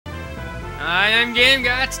I am Game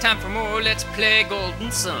Guy. It's time for more Let's Play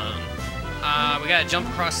Golden Sun. We gotta jump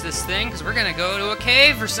across this thing, because we're gonna go to a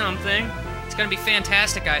cave or something. It's gonna be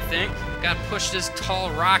fantastic, I think. Gotta push this tall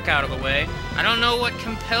rock out of the way. I don't know what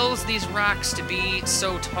compels these rocks to be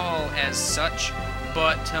so tall as such,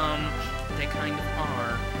 but, they kind of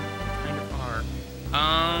are.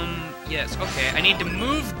 Yes, okay. I need to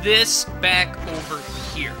move this back over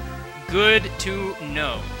here. Good to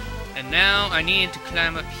know. And now I need to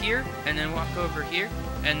climb up here, and then walk over here,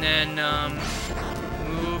 and then,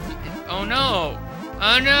 move... Oh no!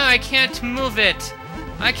 Oh no, I can't move it!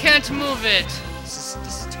 I can't move it! This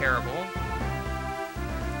is terrible.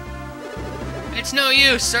 It's no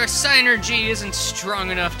use! Our synergy isn't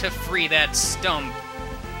strong enough to free that stump.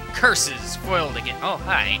 Curses, foiled again. Oh,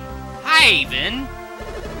 hi. Hi, Ivan!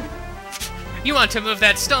 You want to move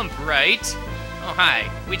that stump, right? Oh, hi.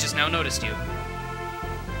 We just now noticed you.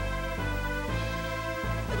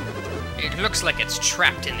 It looks like it's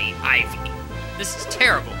trapped in the ivy. This is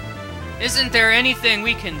terrible. Isn't there anything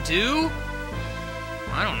we can do?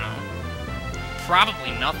 I don't know.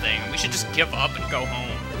 Probably nothing. We should just give up and go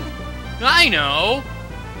home. I know!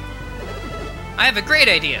 I have a great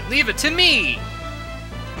idea. Leave it to me!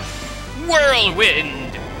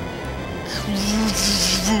 Whirlwind!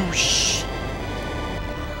 Whoosh.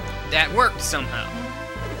 That worked somehow.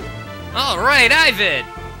 Alright, Ivan!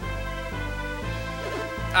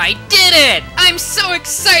 I did it! I'm so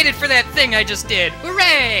excited for that thing I just did!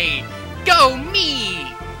 Hooray! Go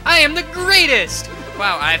me! I am the greatest!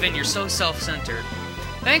 Wow, Ivan, you're so self-centered.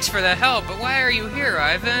 Thanks for the help, but why are you here,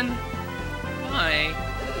 Ivan? Why?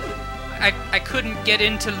 I couldn't get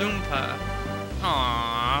into Loompa.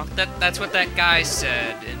 Aww, that's what that guy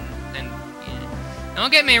said, and yeah.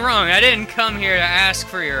 Don't get me wrong, I didn't come here to ask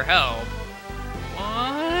for your help.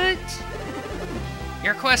 What?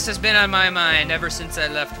 Your quest has been on my mind ever since I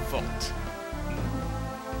left Vault.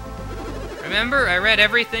 Remember, I read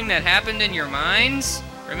everything that happened in your minds?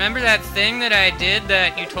 Remember that thing that I did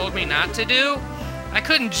that you told me not to do? I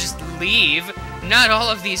couldn't just leave. Not with all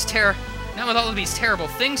of these terrible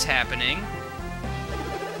things happening.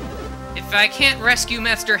 If I can't rescue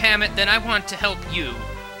Master Hammett, then I want to help you.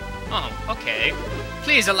 Oh, okay.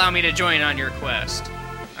 Please allow me to join on your quest.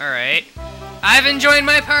 Alright. I've joined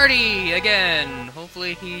my party again.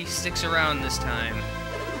 Hopefully he sticks around this time.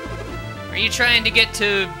 Are you trying to get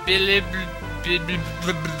to Bilibin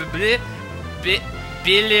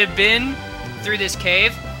through this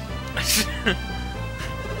cave?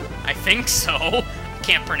 I think so. I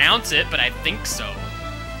can't pronounce it, but I think so.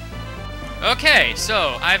 Okay,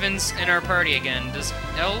 so Ivan's in our party again. Does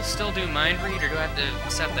L still do mind read, or do I have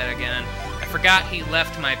to set that again? I forgot he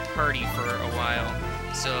left my party for a while,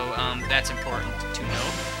 so that's important to know.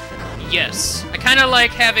 Yes, I kind of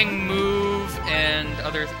like having move and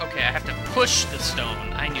other... Okay, I have to push the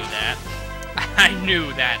stone. I knew that. I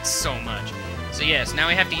knew that so much. So yes, now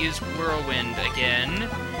we have to use Whirlwind again.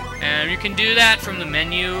 And you can do that from the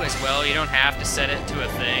menu as well. You don't have to set it to a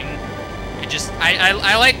thing. It just...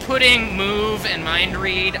 I like putting move and mind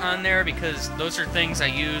read on there because those are things I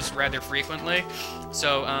use rather frequently.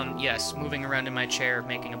 So, yes, moving around in my chair,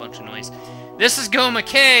 making a bunch of noise. This is Goma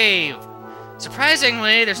Cave!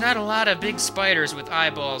 Surprisingly, there's not a lot of big spiders with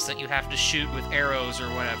eyeballs that you have to shoot with arrows or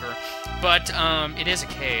whatever. But, it is a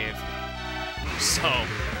cave. So,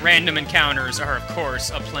 random encounters are, of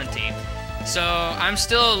course, aplenty. So, I'm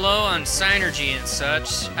still low on synergy and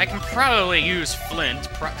such. I can probably use flint.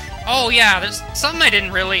 Oh yeah, there's something I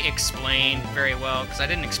didn't really explain very well, because I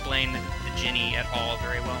didn't explain the Ginny at all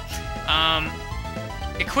very well.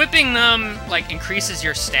 Equipping them, like, increases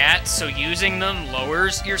your stats, so using them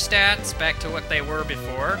lowers your stats back to what they were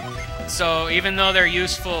before. So, even though they're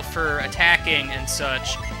useful for attacking and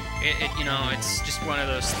such, you know, it's just one of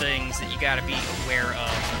those things that you gotta be aware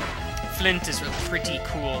of. Flint is a pretty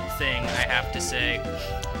cool thing, I have to say.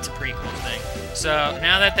 It's a pretty cool thing. So,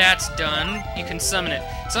 now that that's done, you can summon it.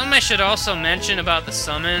 Something I should also mention about the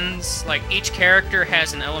summons, like, each character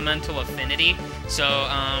has an elemental affinity, so,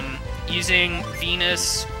 using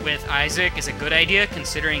Venus with Isaac is a good idea,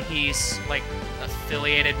 considering he's, like,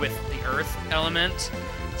 affiliated with the Earth element.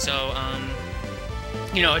 So,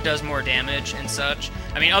 you know, it does more damage and such.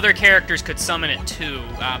 I mean, other characters could summon it too,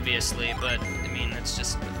 obviously, but, I mean, that's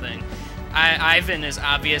just the thing. Ivan is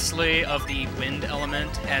obviously of the wind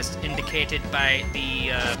element, as indicated by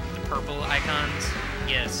the purple icons.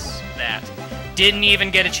 Yes, that. Didn't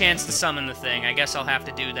even get a chance to summon the thing. I guess I'll have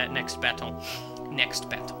to do that next battle. Next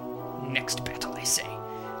battle. Next battle, I say.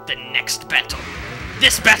 The next battle.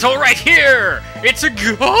 This battle right here! It's a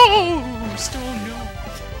ghost! Oh no.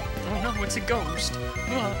 Oh no. It's a ghost.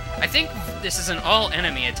 I think this is an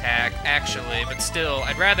all-enemy attack, actually, but still,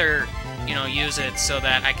 I'd rather, you know, use it so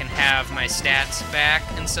that I can have my stats back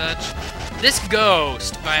and such. This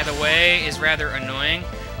ghost, by the way, is rather annoying.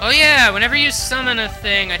 Oh yeah, whenever you summon a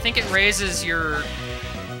thing, I think it raises your...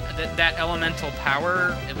 that elemental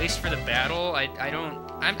power, at least for the battle.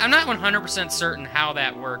 I'm not 100% certain how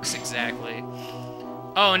that works exactly.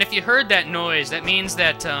 Oh, and if you heard that noise, that means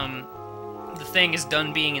that, the thing is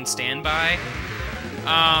done being in standby.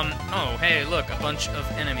 Oh, hey, look, a bunch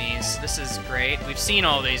of enemies. This is great. We've seen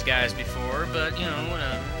all these guys before, but, you know,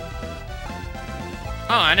 whatever.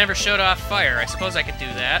 Oh, I never showed off fire. I suppose I could do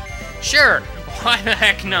that. Sure, why the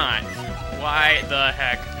heck not? Why the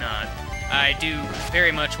heck not? I do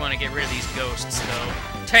very much want to get rid of these ghosts, though.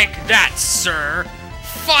 Take that, sir!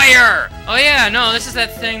 Fire! Oh yeah, no, this is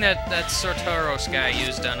that thing that Sortoros guy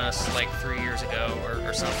used on us like 3 years ago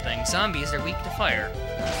or something. Zombies are weak to fire.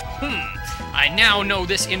 I now know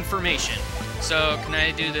this information. So, can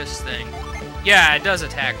I do this thing? Yeah, it does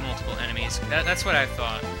attack multiple enemies. That's what I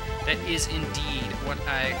thought. That is indeed what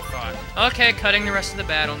I thought. Okay, cutting the rest of the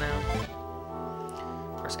battle now.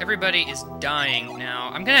 Of course, everybody is dying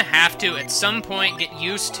now. I'm gonna have to, at some point, get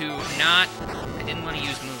used to not... I didn't want to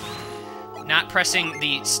use move. Not pressing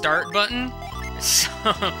the start button. So,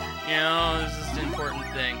 you know, this is an important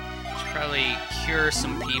thing. Should probably cure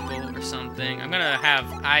some people or something. I'm gonna have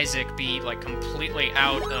Isaac be, like, completely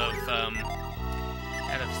out of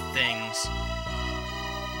things.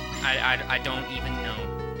 I don't even know.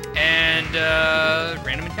 And,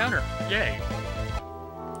 random encounter. Yay.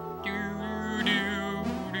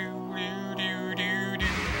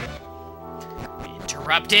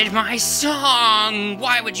 Interrupted my song!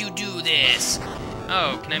 Why would you do this?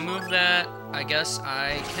 Oh, can I move that? I guess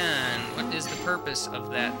I can. What is the purpose of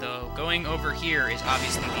that, though? Going over here is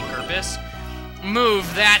obviously the purpose. Move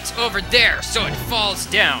that over there so it falls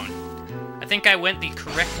down. I think I went the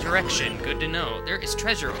correct direction. Good to know. There is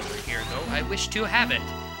treasure over here, though. I wish to have it.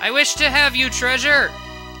 I wish to have you, treasure!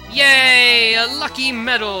 Yay! A lucky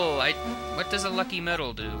medal! What does a lucky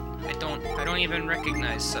medal do? I don't even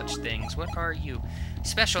recognize such things. What are you?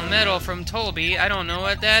 Special medal from Tolby. I don't know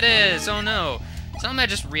what that is. Oh no. Something I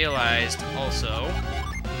just realized also.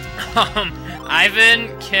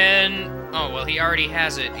 Ivan can... Oh, well, he already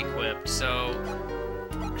has it equipped, so...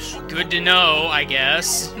 Good to know, I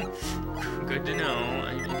guess. Good to know,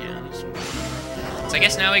 I guess. So I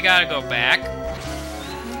guess now we gotta go back.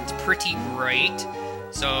 It's pretty great.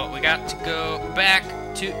 So we got to go back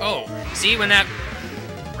to... Oh, see, when that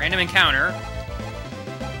random encounter...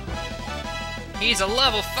 He's a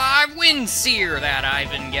level 5 Windseer, that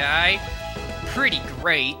Ivan guy. Pretty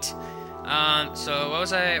great. So what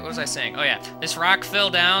was I saying? Oh yeah, this rock fell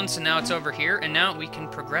down, so now it's over here, and now we can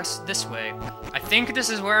progress this way. I think this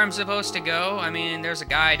is where I'm supposed to go. I mean, there's a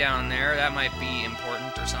guy down there. That might be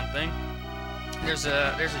important or something. There's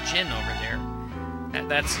a Jinn over there.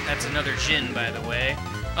 That's another Jinn, by the way.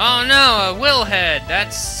 Oh no, a Willhead.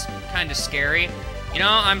 That's kind of scary. You know,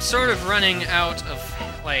 I'm sort of running out of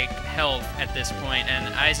like health at this point,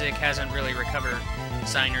 and Isaac hasn't really recovered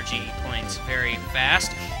synergy points very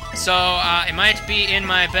fast. So it might be in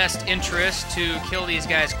my best interest to kill these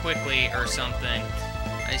guys quickly or something.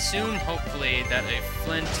 I assume, hopefully, that a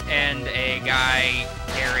flint and a guy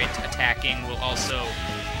carrot attacking will also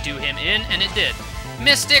do him in, and it did.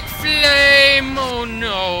 Mystic Flame! Oh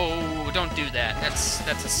no! Don't do that. That's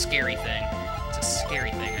a scary thing. It's a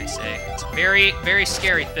scary thing, I say. It's a very, very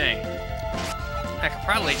scary thing. I could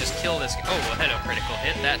probably just kill this guy. Oh, well, hello, critical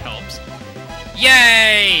hit. That helps.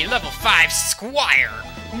 Yay! Level 5 Squire!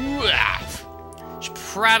 Should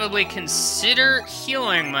probably consider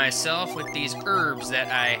healing myself with these herbs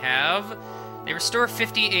that I have. They restore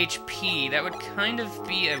 50 HP. That would kind of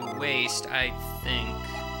be a waste, I think.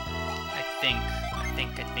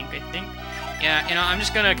 Yeah, you know, I'm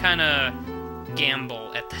just gonna kind of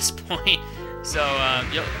gamble at this point. So,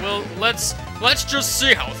 well, let's just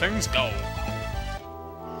see how things go.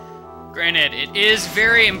 Granted, it is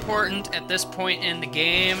very important at this point in the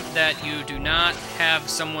game that you do not have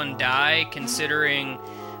someone die, considering,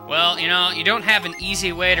 well, you know, you don't have an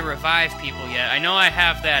easy way to revive people yet. I know I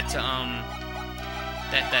have that,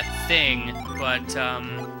 that thing, but,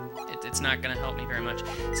 it's not gonna help me very much.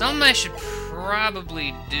 Something I should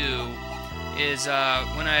probably do is,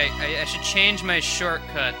 when I should change my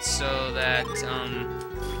shortcut so that,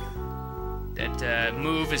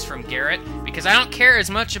 move is from Garrett, because I don't care as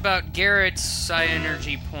much about Garrett's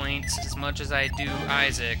Psy-Energy points as much as I do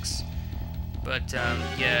Isaac's. But,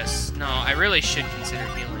 yes. No, I really should consider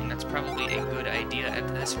healing. That's probably a good idea at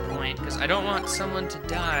this point, because I don't want someone to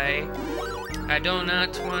die I do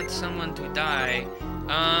not want someone to die.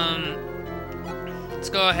 Let's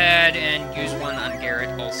go ahead and use one on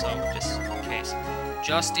Garrett also, just in case.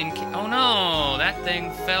 Just in case. Oh no, that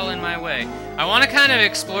thing fell in my way. I want to kind of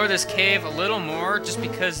explore this cave a little more, just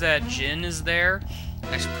because that Jinn is there.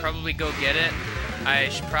 I should probably go get it. I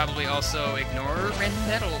should probably also ignore random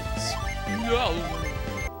metals. No.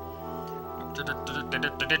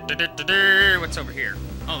 What's over here?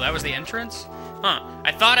 Oh, that was the entrance? Huh.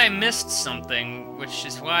 I thought I missed something, which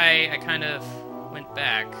is why I kind of went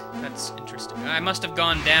back. That's interesting. I must have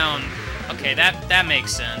gone down. Okay, that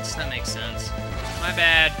makes sense. That makes sense. My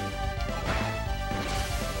bad.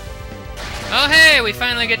 Oh hey, we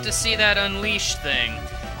finally get to see that unleash thing.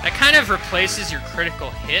 That kind of replaces your critical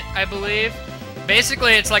hit, I believe.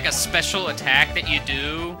 Basically, it's like a special attack that you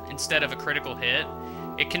do instead of a critical hit.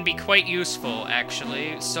 It can be quite useful,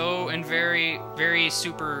 actually. So, and very, very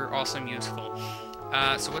super awesome useful.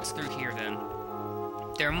 So what's through here, then?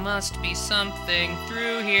 There must be something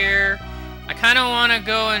through here. I kind of want to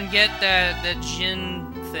go and get that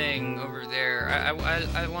Jinn thing over there.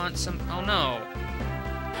 I want some... Oh, no.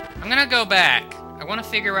 I'm gonna go back. I want to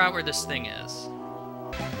figure out where this thing is.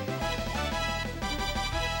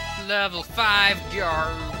 Level 5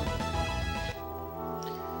 guard.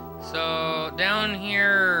 So, down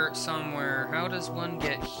here somewhere. How does one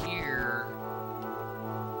get here?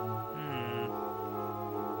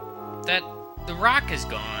 The rock is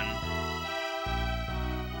gone.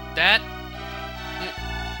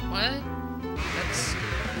 What?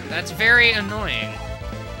 That's very annoying.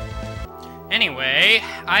 Anyway,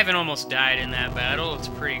 Ivan almost died in that battle. It's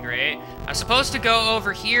pretty great. I'm supposed to go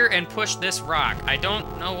over here and push this rock. I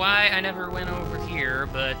don't know why I never went over here,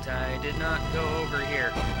 but I did not go over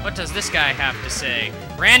here. What does this guy have to say?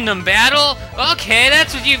 Random battle? Okay,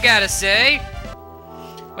 that's what you've got to say.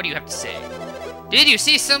 What do you have to say? Did you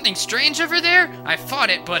see something strange over there? I fought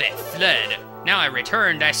it, but it fled. Now I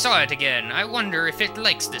returned, I saw it again. I wonder if it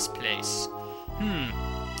likes this place.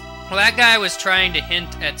 Well, that guy was trying to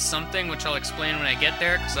hint at something, which I'll explain when I get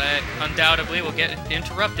there, because I undoubtedly will get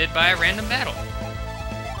interrupted by a random battle.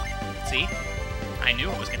 See? I knew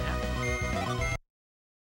it was going to happen.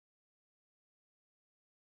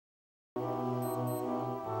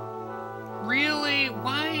 Really?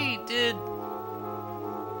 Why did...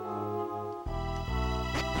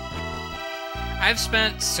 I've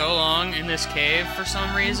spent so long in this cave for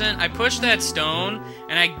some reason. I pushed that stone,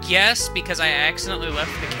 and I guess because I accidentally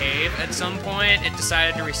left the cave at some point, it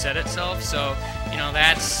decided to reset itself, so, you know,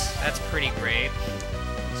 that's pretty great.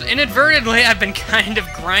 So inadvertently, I've been kind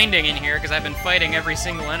of grinding in here, because I've been fighting every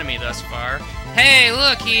single enemy thus far. Hey,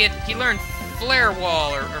 look, he learned Flare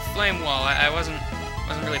Wall, or Flame Wall. I wasn't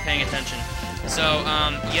really paying attention. So,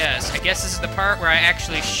 yes, I guess this is the part where I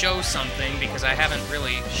actually show something, because I haven't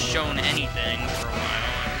really shown anything for a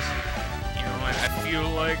while. You know, I feel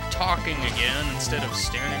like talking again instead of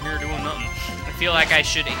standing here doing nothing. I feel like I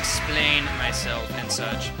should explain myself and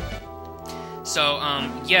such. So,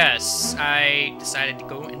 yes, I decided to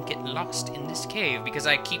go and get lost in this cave, because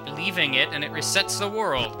I keep leaving it, and it resets the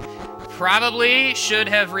world. Probably should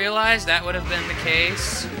have realized that would have been the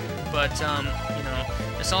case, but, you know,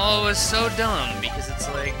 this all was so dumb, because it's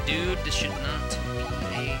like, dude, this should not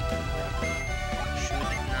be a... Should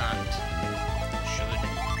not.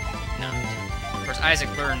 Of course,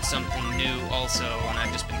 Isaac learned something new also, and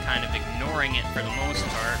I've just been kind of ignoring it for the most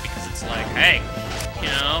part, because it's like, hey, you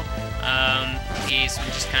know, he's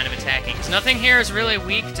just kind of attacking. Because nothing here is really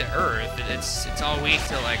weak to earth. It's all weak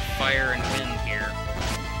to, like, fire and wind here.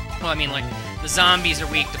 Well, I mean, like, the zombies are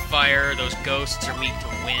weak to fire, those ghosts are weak to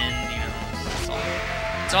wind, you know,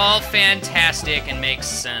 it's all fantastic and makes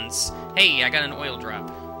sense. Hey, I got an oil drop.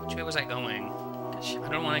 Which way was I going? Gosh, I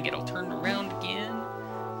don't want to get all turned around again.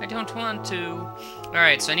 I don't want to.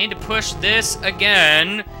 Alright, so I need to push this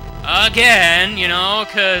again, you know,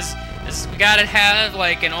 because we gotta have,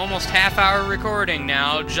 like, an almost half-hour recording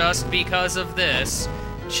now just because of this.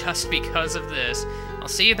 Just because of this. I'll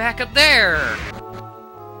see you back up there.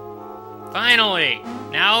 Finally!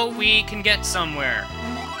 Now we can get somewhere.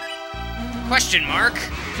 Question mark?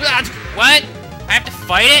 What? I have to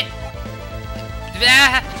fight it?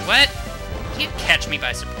 What? You can't catch me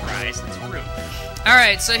by surprise. That's rude.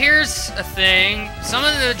 Alright, so here's a thing. Some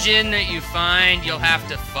of the Jinn that you find, you'll have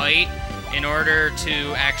to fight in order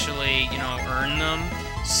to actually, you know, earn them.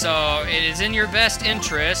 So it is in your best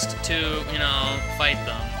interest to, you know, fight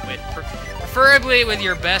them. Preferably with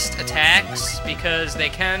your best attacks, because they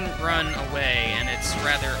can run away, and it's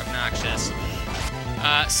rather obnoxious.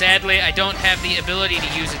 Sadly, I don't have the ability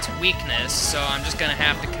to use its weakness, so I'm just gonna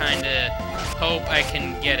have to kinda hope I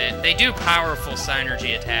can get it. They do powerful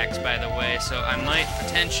synergy attacks, by the way, so I might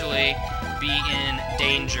potentially be in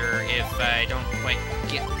danger if I don't quite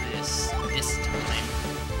get this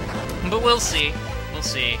time. But we'll see. We'll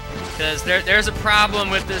see. Because there's a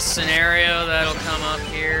problem with this scenario that'll come up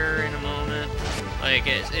here in a moment. Like,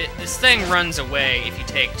 this thing runs away if you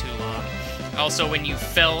take too long. Also, when you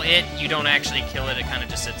fell it, you don't actually kill it. It kind of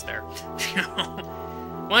just sits there.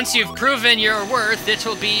 Once you've proven your worth,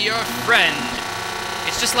 it'll be your friend.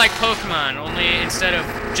 It's just like Pokemon, only instead of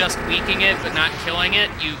just weakening it but not killing it,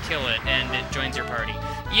 you kill it, and it joins your party.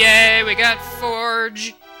 Yay, we got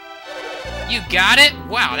Forge! You got it?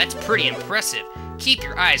 Wow, that's pretty impressive. Keep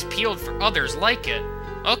your eyes peeled for others like it.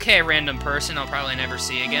 Okay, random person I'll probably never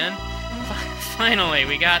see again. Finally,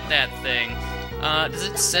 we got that thing. Does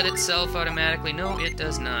it set itself automatically? No, it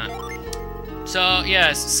does not. So,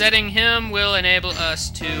 yes, setting him will enable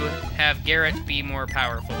us to have Garrett be more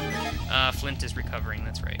powerful. Flint is recovering,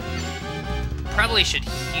 that's right. Probably should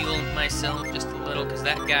heal myself just a little, because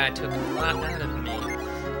that guy took a lot out of me.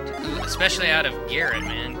 Especially out of Garrett,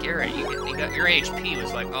 man. Garrett, you got your HP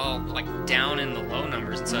was like all like down in the low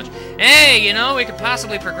numbers and such. Hey, you know, we could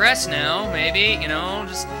possibly progress now, maybe, you know,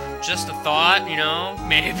 just a thought, you know,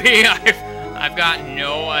 maybe. I've got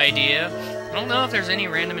no idea. I don't know if there's any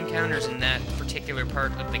random encounters in that particular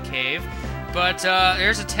part of the cave, but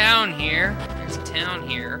there's a town here. There's a town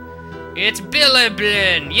here. It's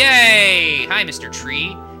Billiblin! Yay! Hi, Mr.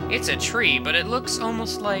 Tree. It's a tree, but it looks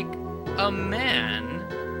almost like a man.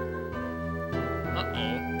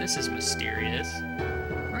 Uh-oh, this is mysterious.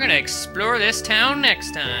 We're gonna explore this town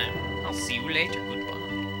next time. I'll see you later.